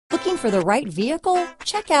Looking for the right vehicle?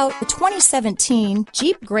 Check out the 2017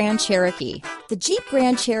 Jeep Grand Cherokee. The Jeep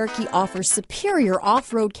Grand Cherokee offers superior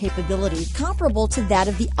off-road capability comparable to that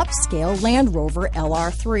of the upscale Land Rover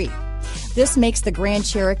LR3. This makes the Grand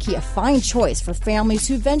Cherokee a fine choice for families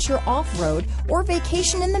who venture off-road or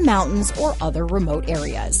vacation in the mountains or other remote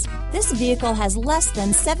areas. This vehicle has less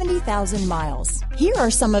than 70,000 miles. Here are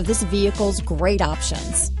some of this vehicle's great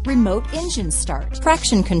options: remote engine start,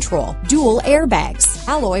 traction control, dual airbags,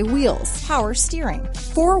 alloy wheels, power steering,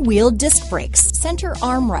 four-wheel disc brakes, center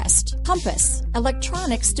armrest, compass,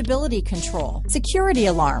 electronic stability control, security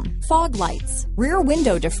alarm, fog lights, rear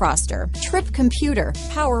window defroster, trip computer,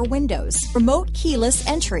 power windows, remote keyless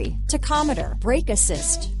entry, tachometer, brake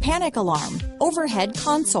assist, panic alarm, overhead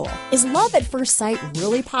console. Is love at first sight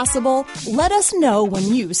really possible? Let us know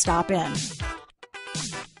when you stop in.